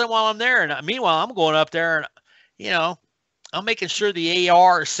some while I'm there? And meanwhile, I'm going up there, and I'm making sure the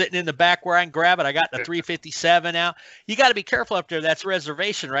AR is sitting in the back where I can grab it. I got the 357 out. You got to be careful up there. That's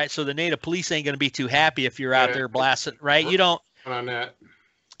reservation, right? So the native police ain't going to be too happy if you're out there blasting, right? You don't. On that.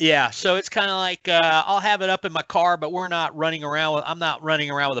 Yeah. So it's kind of like I'll have it up in my car, but I'm not running around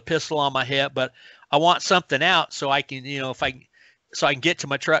with a pistol on my hip. But I want something out so I can, so I can get to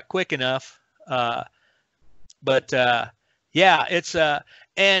my truck quick enough. It's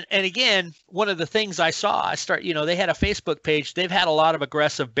and again, one of the things they had a Facebook page. They've had a lot of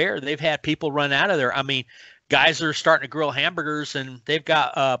aggressive bear. They've had people run out of there. I mean, guys are starting to grill hamburgers, and they've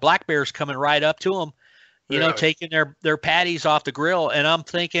got black bears coming right up to them, taking their patties off the grill. And I'm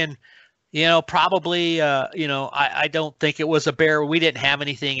thinking, probably, I don't think it was a bear. We didn't have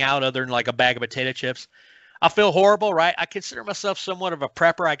anything out other than like a bag of potato chips. I feel horrible, right? I consider myself somewhat of a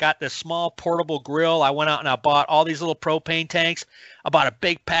prepper. I got this small portable grill. I went out and I bought all these little propane tanks. I bought a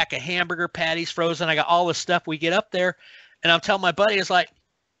big pack of hamburger patties frozen. I got all this stuff. We get up there, and I'm telling my buddy, it's like,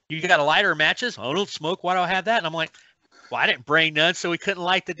 "You got a lighter or matches?" "Oh, I don't smoke. Why do I have that?" And I'm like, "Well, I didn't bring none, so we couldn't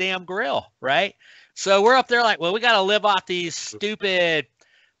light the damn grill," right? So we're up there like, well, we got to live off these stupid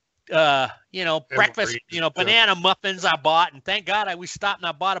breakfast, banana muffins I bought. And thank God we stopped and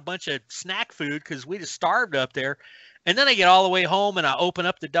I bought a bunch of snack food because we just starved up there. And then I get all the way home and I open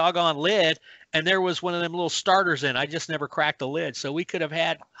up the doggone lid, and there was one of them little starters in. I just never cracked the lid. So we could have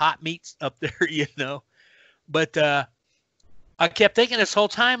had hot meats up there, But I kept thinking this whole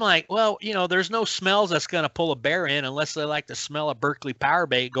time, like, well, there's no smells that's going to pull a bear in unless they like the smell of Berkeley power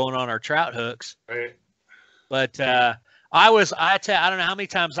bait going on our trout hooks. Right. But I don't know how many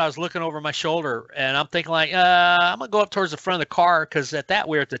times I was looking over my shoulder, and I'm thinking like, I'm going to go up towards the front of the car, because at that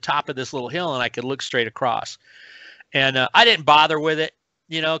we're at the top of this little hill and I could look straight across. And I didn't bother with it,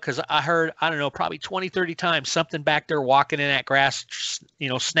 because I heard, I don't know, probably 20, 30 times something back there walking in that grass,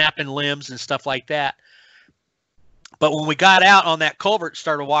 snapping limbs and stuff like that. But when we got out on that culvert,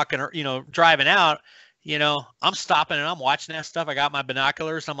 started walking, driving out, I'm stopping and I'm watching that stuff. I got my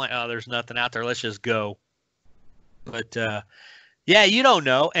binoculars. I'm like, oh, there's nothing out there. Let's just go. But you don't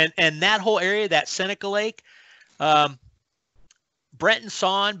know. And that whole area, that Seneca Lake, Brenton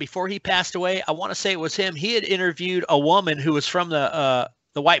Sawn, before he passed away, I want to say it was him. He had interviewed a woman who was from the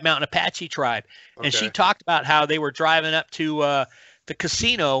White Mountain Apache tribe, and she talked about how they were driving up to the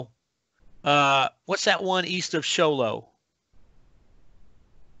casino. What's that one east of Show Low?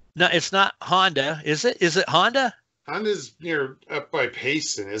 No, it's not Honda, is it? Is it Honda? Honda's near up by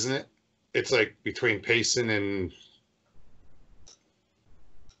Payson, isn't it? It's like between Payson and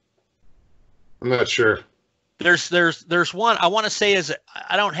I'm not sure. There's one I want to say is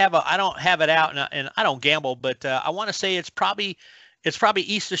I don't have it out and I don't gamble, but I want to say it's probably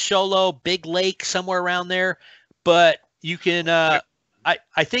east of Show Low, Big Lake, somewhere around there. But you can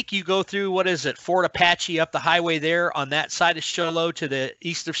I think you go through, what is it, Fort Apache up the highway there on that side of Show Low to the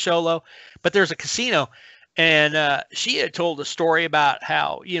east of Show Low. But there's a casino, and she had told a story about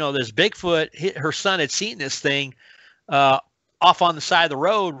how, this Bigfoot, her son had seen this thing off on the side of the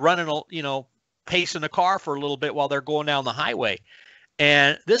road running, pacing the car for a little bit while they're going down the highway.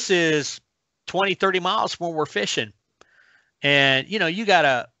 And this is 20, 30 miles from where we're fishing. And, you got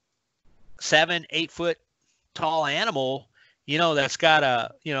a 7-8 foot tall animal, that's got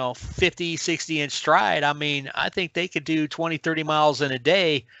a, 50, 60-inch stride. I mean, I think they could do 20, 30 miles in a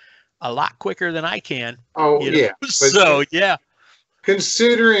day a lot quicker than I can. Oh, yeah. So, yeah.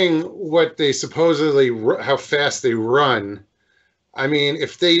 Considering what they supposedly, how fast they run, I mean,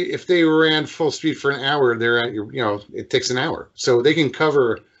 if they ran full speed for an hour, they're at it takes an hour. So they can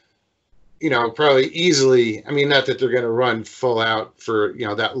cover, probably easily. I mean, not that they're going to run full out for,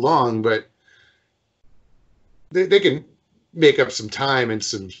 that long, but they can make up some time and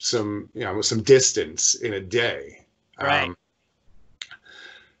some some distance in a day. Right.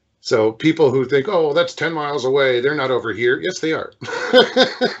 So people who think, oh, well, that's 10 miles away, they're not over here. Yes, they are.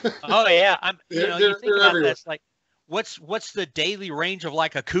 Oh yeah, you think about everywhere. that, it's like, what's the daily range of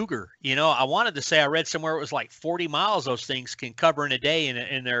like a cougar? I wanted to say, I read somewhere it was like 40 miles those things can cover in a day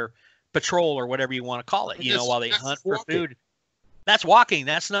in their patrol or whatever you want to call it. While they hunt for food. That's walking.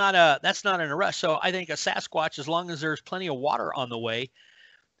 That's not in a rush. So I think a Sasquatch, as long as there's plenty of water on the way,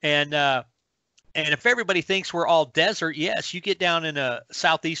 and if everybody thinks we're all desert, yes, you get down in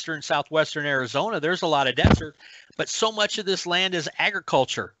southeastern, southwestern Arizona, there's a lot of desert, but so much of this land is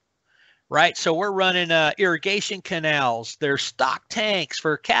agriculture, right? So we're running irrigation canals. There's stock tanks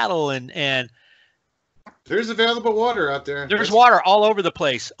for cattle, and there's available water out there. There's water all over the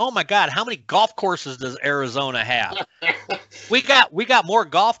place. Oh my God, how many golf courses does Arizona have? we got more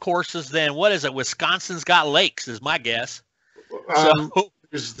golf courses than, what is it? Wisconsin's got lakes, is my guess.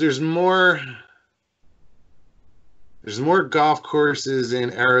 There's more. There's more golf courses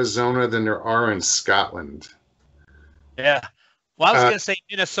in Arizona than there are in Scotland. Yeah. Well, I was going to say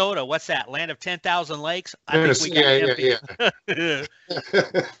Minnesota. What's that? Land of 10,000 lakes? I think we got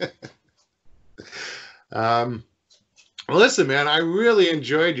Well, listen, man, I really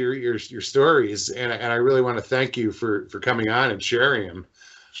enjoyed your stories, and I really want to thank you for coming on and sharing them.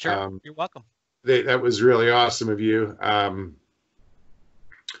 Sure, you're welcome. That was really awesome of you.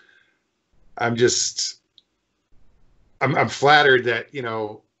 I'm flattered that,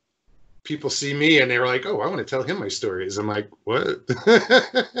 people see me and they're like, oh, I want to tell him my stories. I'm like, what?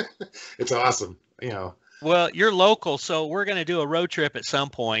 It's awesome. Well, you're local, so we're going to do a road trip at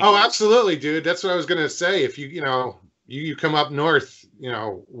some point. Oh, absolutely, dude. That's what I was going to say. If you come up north,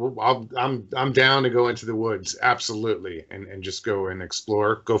 I'm down to go into the woods. Absolutely. And just go and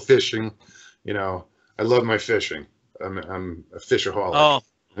explore, go fishing. I love my fishing. I'm a fishaholic. Oh,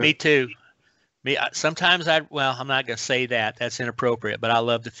 me too. Sometimes I'm not going to say that. That's inappropriate, but I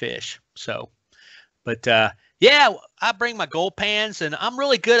love to fish. So, but yeah, I bring my gold pans, and I'm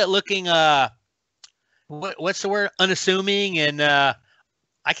really good at looking, what's the word? Unassuming. And I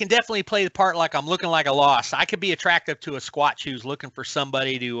can definitely play the part like I'm looking like a lost. I could be attractive to a Squatch who's looking for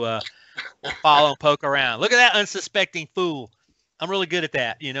somebody to follow and poke around. Look at that unsuspecting fool. I'm really good at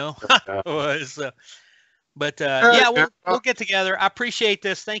that, But yeah, we'll get together. I appreciate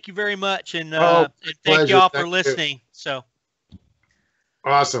this. Thank you very much, and thank y'all for listening. So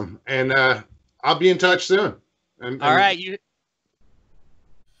awesome, and I'll be in touch soon. All right,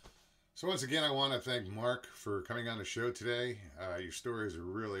 So once again, I want to thank Mark for coming on the show today. Your stories are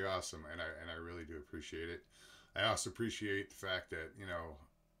really awesome, and I really do appreciate it. I also appreciate the fact that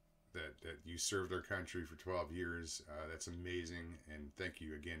that you served our country for 12 years. That's amazing, and thank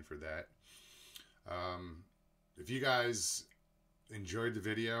you again for that. If you guys enjoyed the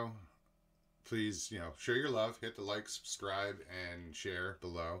video, please, show your love, hit the like, subscribe, and share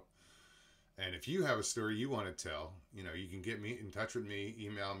below. And if you have a story you want to tell, you can get me in touch with me,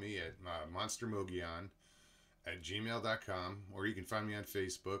 email me at monstermogollon@gmail.com, or you can find me on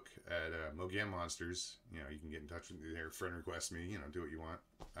Facebook at Mogollon Monsters. You can get in touch with me there, friend request me, do what you want.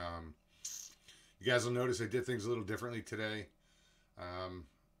 You guys will notice I did things a little differently today. I'm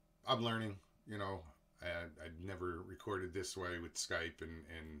learning. I'd never recorded this way with Skype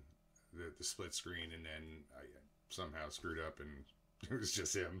and the split screen, and then I somehow screwed up and it was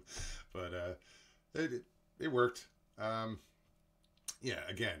just him. But it worked. Yeah,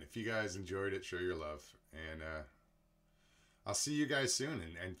 again, if you guys enjoyed it, show your love. And I'll see you guys soon.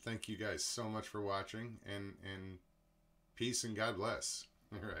 And thank you guys so much for watching. And peace and God bless.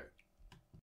 All right.